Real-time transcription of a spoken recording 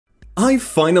I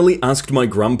finally asked my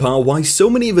grandpa why so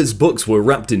many of his books were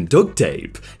wrapped in duct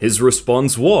tape. His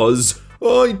response was,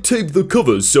 "I tape the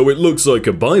covers so it looks like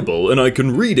a Bible and I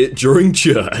can read it during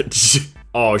church."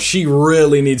 Oh, she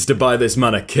really needs to buy this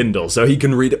man a Kindle so he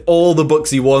can read all the books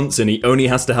he wants and he only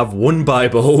has to have one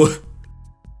Bible.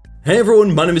 Hey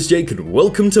everyone, my name is Jake and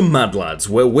welcome to Mad Lads,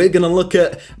 where we're gonna look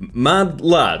at Mad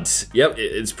Lads. Yep,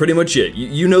 it's pretty much it.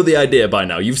 You know the idea by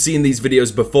now. You've seen these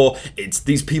videos before. It's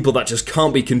these people that just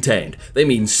can't be contained. They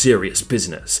mean serious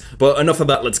business. But enough of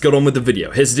that, let's get on with the video.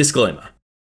 Here's a disclaimer.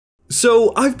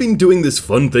 So, I've been doing this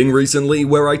fun thing recently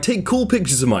where I take cool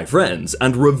pictures of my friends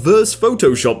and reverse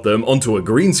Photoshop them onto a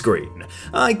green screen.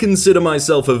 I consider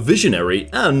myself a visionary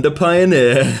and a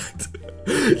pioneer.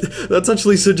 That's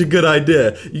actually such a good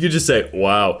idea. You could just say,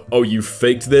 wow, oh you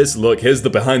faked this? Look, here's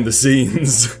the behind the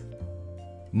scenes.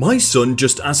 My son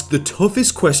just asked the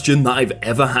toughest question that I've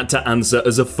ever had to answer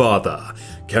as a father.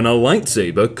 Can a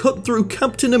lightsaber cut through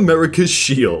Captain America's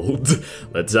shield?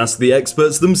 Let's ask the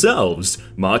experts themselves.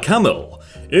 Mark Hamill.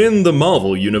 In the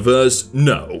Marvel universe,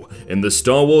 no. In the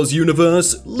Star Wars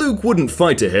universe, Luke wouldn't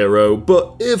fight a hero,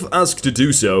 but if asked to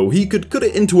do so, he could cut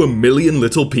it into a million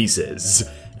little pieces.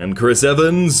 And Chris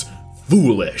Evans?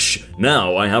 Foolish.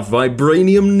 Now I have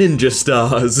vibranium ninja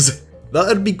stars.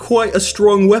 That'd be quite a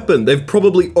strong weapon. They've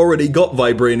probably already got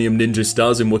vibranium ninja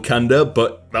stars in Wakanda,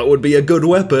 but that would be a good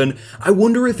weapon. I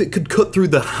wonder if it could cut through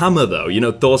the hammer though, you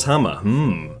know, Thor's hammer.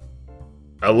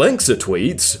 Alexa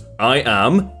tweets, I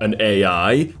am an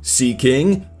AI,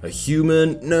 seeking, a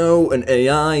human, no, an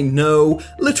AI, no,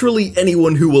 literally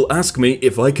anyone who will ask me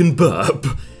if I can burp.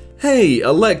 Hey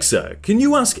Alexa, can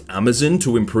you ask Amazon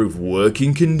to improve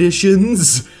working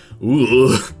conditions?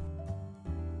 Ooh.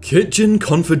 Kitchen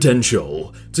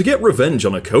Confidential. To get revenge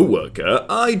on a coworker,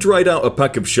 I dried out a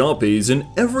pack of Sharpies and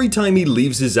every time he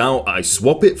leaves his out, I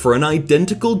swap it for an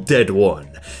identical dead one.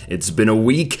 It's been a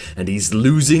week and he's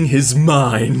losing his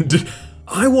mind.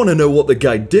 I want to know what the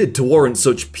guy did to warrant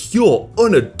such pure,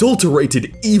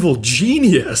 unadulterated evil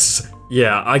genius.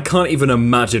 Yeah, I can't even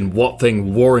imagine what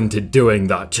thing warranted doing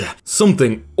that.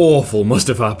 Something awful must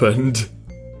have happened.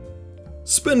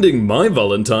 Spending my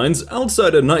Valentine's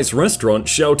outside a nice restaurant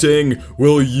shouting,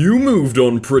 "Well, you moved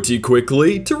on pretty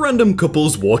quickly," to random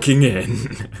couples walking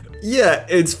in. Yeah,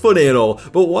 it's funny and all,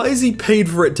 but why is he paid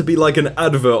for it to be like an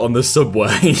advert on the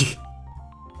subway?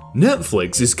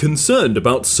 Netflix is concerned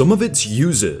about some of its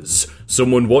users.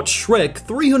 Someone watched Shrek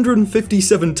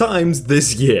 357 times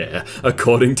this year,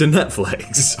 according to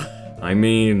Netflix. I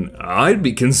mean, I'd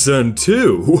be concerned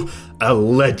too. A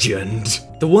legend.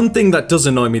 The one thing that does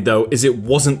annoy me though is it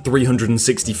wasn't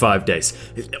 365 days.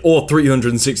 Or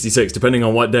 366, depending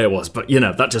on what day it was, but you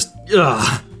know, that just,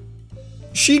 ugh.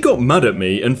 She got mad at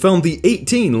me and found the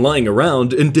 18 lying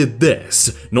around and did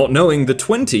this, not knowing the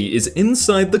 20 is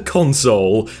inside the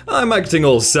console. I'm acting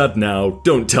all sad now,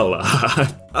 don't tell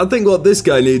her. I think what this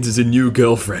guy needs is a new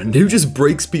girlfriend who just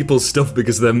breaks people's stuff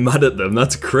because they're mad at them.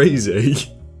 That's crazy.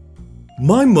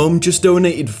 My mum just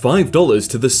donated $5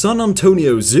 to the San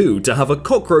Antonio Zoo to have a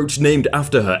cockroach named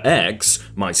after her ex,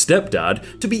 my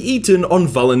stepdad, to be eaten on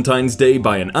Valentine's Day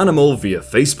by an animal via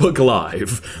Facebook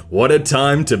Live. What a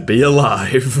time to be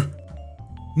alive.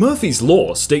 Murphy's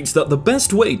Law states that the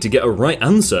best way to get a right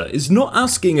answer is not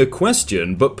asking a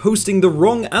question, but posting the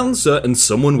wrong answer and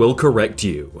someone will correct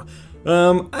you.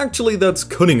 Actually that's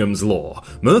Cunningham's Law.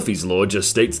 Murphy's Law just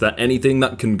states that anything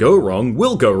that can go wrong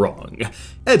will go wrong.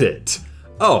 Edit.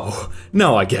 Oh,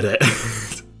 now I get it.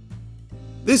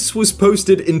 This was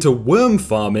posted into worm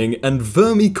farming and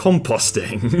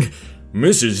vermicomposting.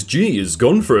 Mrs. G is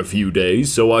gone for a few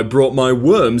days, so I brought my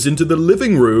worms into the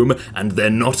living room and they're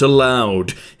not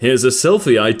allowed. Here's a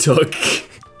selfie I took.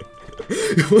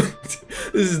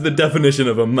 This is the definition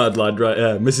of a mad lad right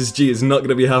here. Mrs. G is not going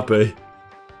to be happy.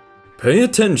 Pay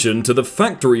attention to the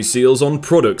factory seals on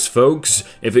products, folks.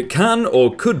 If it can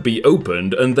or could be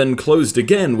opened and then closed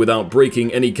again without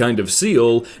breaking any kind of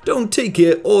seal, don't take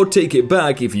it or take it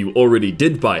back if you already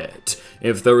did buy it.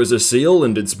 If there is a seal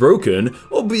and it's broken,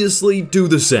 obviously do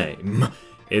the same.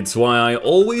 It's why I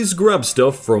always grab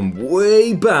stuff from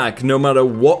way back no matter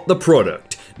what the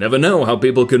product. Never know how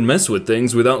people can mess with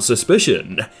things without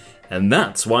suspicion. And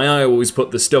that's why I always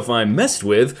put the stuff I messed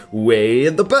with way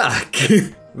at the back.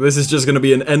 This is just gonna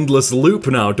be an endless loop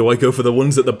now. Do I go for the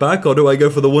ones at the back or do I go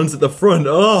for the ones at the front?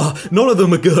 Oh, none of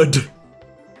them are good.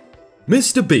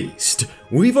 Mr. Beast,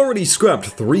 we've already scrapped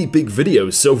 3 big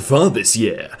videos so far this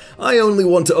year. I only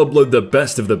want to upload the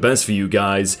best of the best for you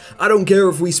guys. I don't care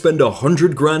if we spend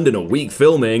 100 grand in a week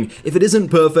filming. If it isn't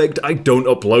perfect, I don't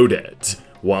upload it.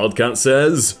 Wildcat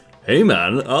says, hey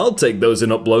man, I'll take those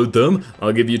and upload them.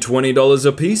 I'll give you $20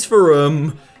 a piece for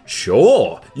 'em.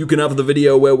 Sure, you can have the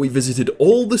video where we visited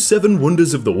all the 7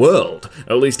 wonders of the world.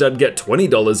 At least I'd get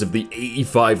 $20 of the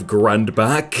 85 grand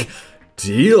back.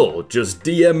 Deal, just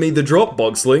DM me the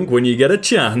Dropbox link when you get a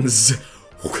chance.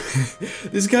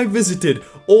 This guy visited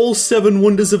all 7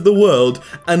 wonders of the world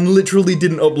and literally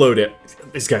didn't upload it.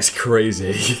 This guy's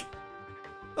crazy.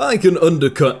 I can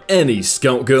undercut any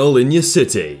scout girl in your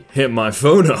city. Hit my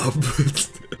phone up.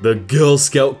 The Girl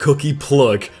Scout cookie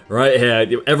plug. Right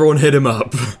here, everyone hit him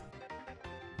up.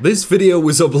 This video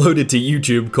was uploaded to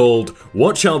YouTube called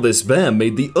Watch How This Bear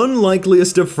Made the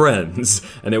Unlikeliest of Friends,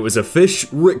 and it was a fish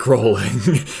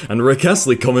rickrolling. And Rick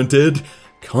Astley commented,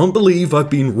 "Can't believe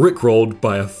I've been rickrolled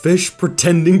by a fish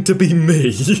pretending to be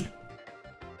me."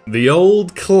 The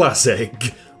old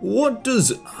classic. What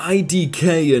does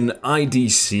IDK and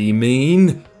IDC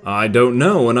mean? I don't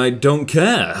know and I don't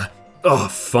care. Oh,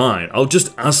 fine, I'll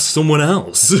just ask someone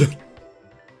else.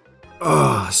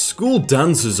 School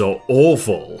dances are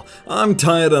awful. I'm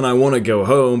tired and I want to go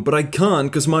home, but I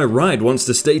can't because my ride wants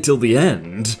to stay till the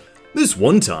end. This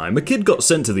one time, a kid got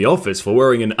sent to the office for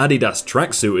wearing an Adidas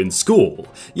tracksuit in school.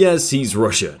 Yes, he's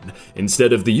Russian.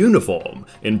 Instead of the uniform.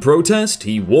 In protest,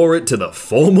 he wore it to the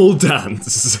formal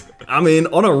dance. I mean,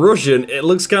 on a Russian, it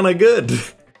looks kinda good.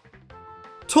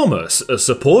 Thomas, a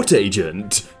support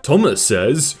agent. Thomas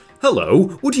says,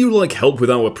 "Hello, would you like help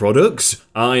with our products?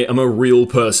 I am a real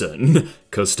person."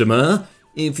 Customer,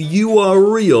 "If you are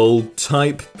real,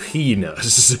 type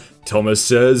penis." Thomas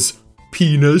says,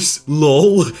 "Penis,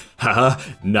 lol." Haha,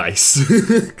 nice.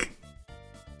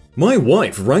 My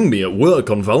wife rang me at work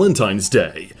on Valentine's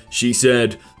Day. She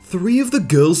said, "3 of the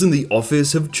girls in the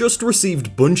office have just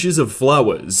received bunches of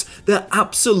flowers. They're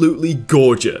absolutely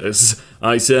gorgeous."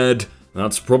 I said,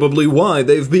 "That's probably why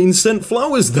they've been sent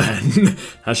flowers then."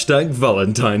 Hashtag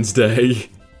Valentine's Day.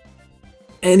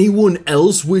 Anyone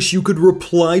else wish you could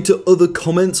reply to other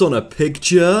comments on a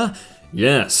picture?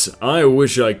 Yes, I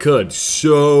wish I could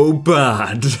so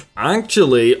bad.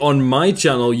 Actually, on my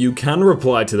channel, you can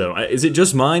reply to them. Is it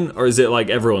just mine, or is it like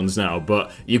everyone's now?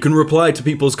 But you can reply to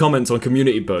people's comments on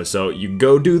community posts, so you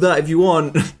go do that if you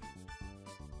want.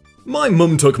 My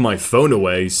mum took my phone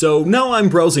away, so now I'm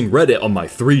browsing Reddit on my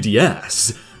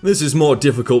 3DS. This is more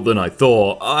difficult than I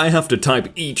thought. I have to type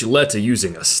each letter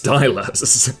using a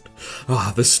stylus.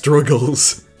 The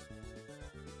struggles.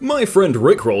 My friend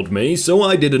rickrolled me, so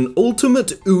I did an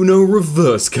ultimate Uno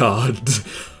reverse card.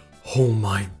 Oh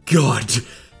my god.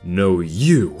 No,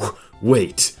 you.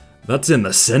 Wait, that's in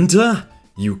the center?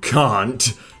 You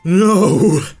can't.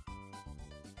 No.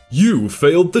 You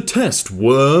failed the test,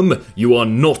 worm. You are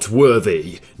not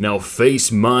worthy. Now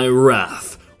face my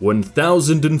wrath.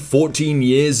 1,014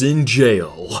 years in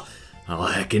jail. I'll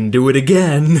heckin' do it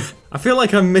again. I feel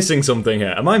like I'm missing something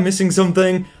here. Am I missing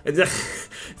something?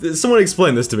 Someone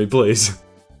explain this to me, please.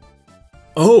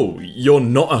 Oh, you're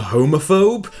not a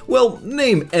homophobe? Well,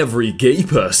 name every gay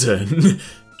person.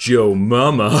 Joe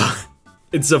Mama.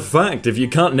 It's a fact, if you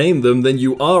can't name them, then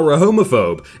you are a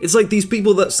homophobe. It's like these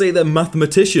people that say they're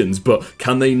mathematicians, but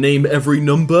can they name every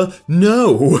number?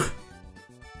 No.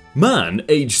 Man,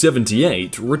 age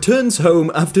 78, returns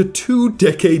home after 2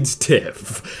 decades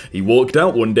tiff. He walked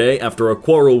out one day after a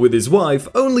quarrel with his wife,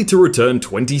 only to return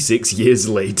 26 years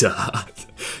later.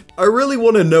 I really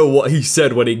want to know what he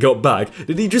said when he got back.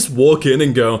 Did he just walk in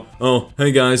and go, "Oh,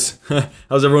 hey guys,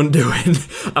 how's everyone doing?"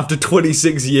 after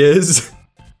 26 years?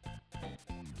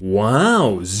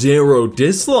 Wow, 0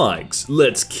 dislikes.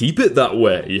 Let's keep it that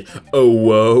way. Oh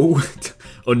whoa.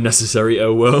 Unnecessary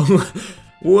oh whoa.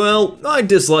 Well, I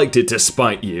disliked it to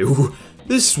spite you.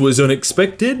 This was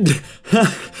unexpected.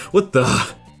 What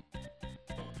the?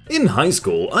 In high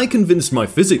school, I convinced my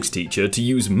physics teacher to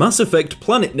use Mass Effect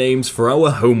planet names for our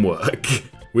homework.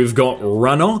 We've got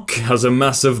Rannoch has a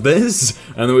mass of this,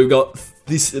 and then we've got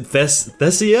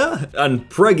Thessia and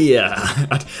Pregia.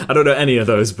 I don't know any of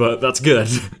those, but that's good.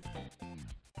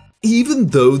 Even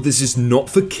though this is not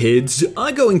for kids,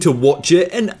 I'm going to watch it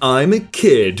and I'm a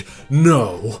kid.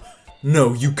 No.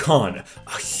 No, you can't.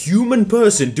 A human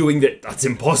person doing that, that's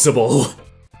impossible.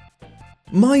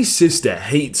 My sister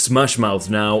hates Smash Mouth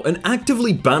now and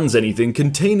actively bans anything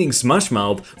containing Smash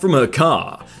Mouth from her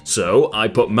car. So I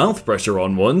put mouth pressure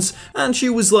on once and she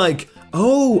was like,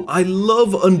 "Oh, I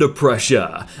love Under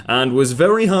Pressure," and was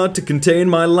very hard to contain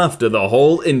my laughter the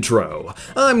whole intro.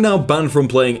 I'm now banned from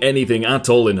playing anything at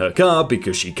all in her car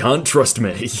because she can't trust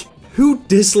me. Who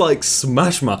dislikes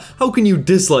Smash Mouth? How can you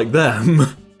dislike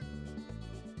them?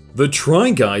 The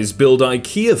Try Guys build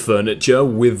IKEA furniture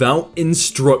without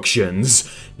instructions.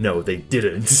 No, they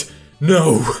didn't.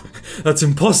 No, that's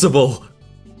impossible.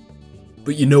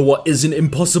 But you know what isn't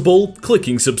impossible?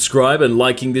 Clicking subscribe and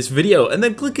liking this video, and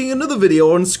then clicking another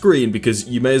video on screen, because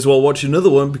you may as well watch another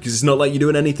one because it's not like you're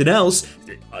doing anything else,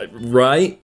 right?